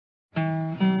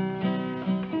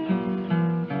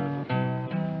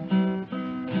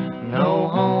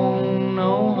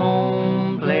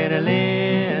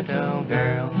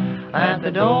at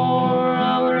the door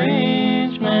of a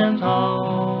rich man's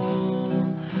hall.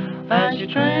 As she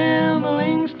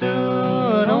trembling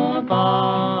stood on a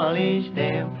polished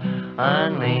step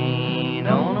and leaned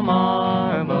on a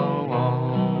marble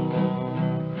wall.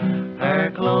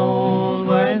 Her clothes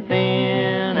were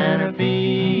thin and her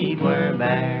feet were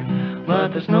bare,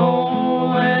 but the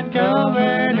snow had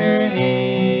covered her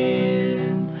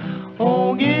head.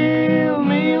 Oh, give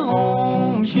me a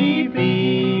home, she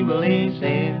feebly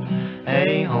said,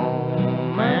 a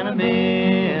home and a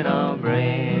bit of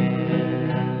bread.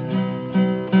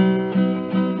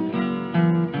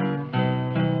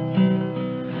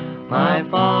 My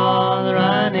father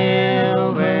I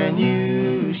never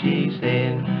knew, she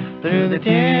said, through the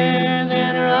tears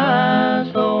in her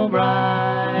eyes so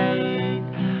bright.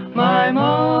 My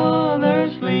mother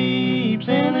sleeps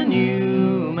in a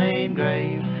new-made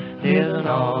grave, 'tis an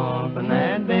orphan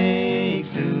that begs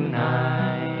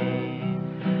tonight.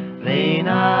 The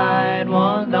night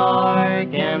was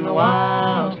dark and the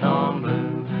wild storm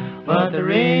blew, but the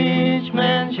rich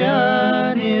man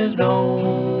shut his door.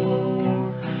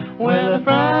 With a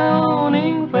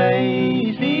frowning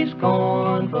face he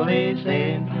scornfully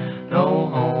said, no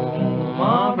home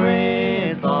or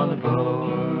bread for the poor.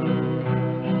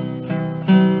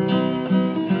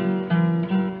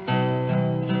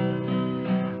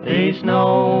 The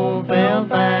snow fell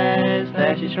fast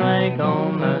as she shrank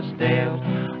on the steps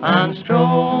and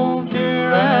strove to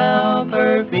wrap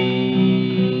her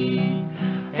feet in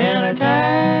a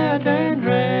tattered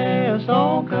dress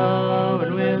all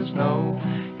covered with snow,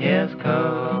 yes,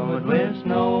 covered with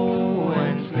snow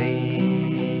and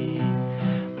sleet.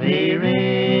 The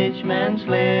rich man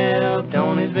slept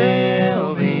on his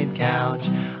velvet couch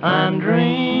and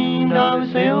dreamed of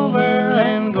silver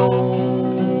and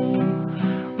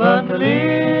gold, but the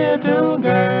little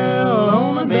girl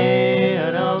on the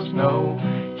bed of snow,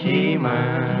 she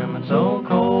murmured, so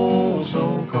cold,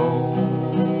 so cold.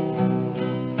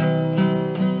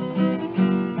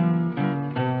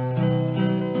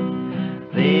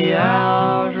 The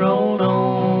hours rolled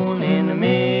on in the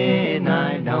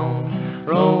midnight dawn,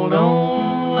 rolled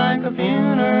on like a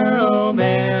funeral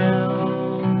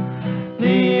bell.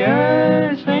 The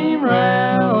earth seemed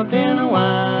wrapped in a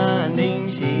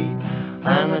winding sheet,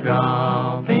 and the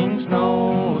dropping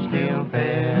snow still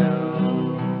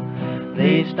fell.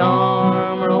 The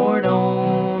storm roared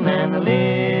on, and the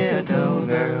little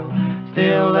girl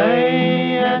still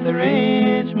lay at the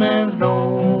rich man's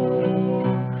door.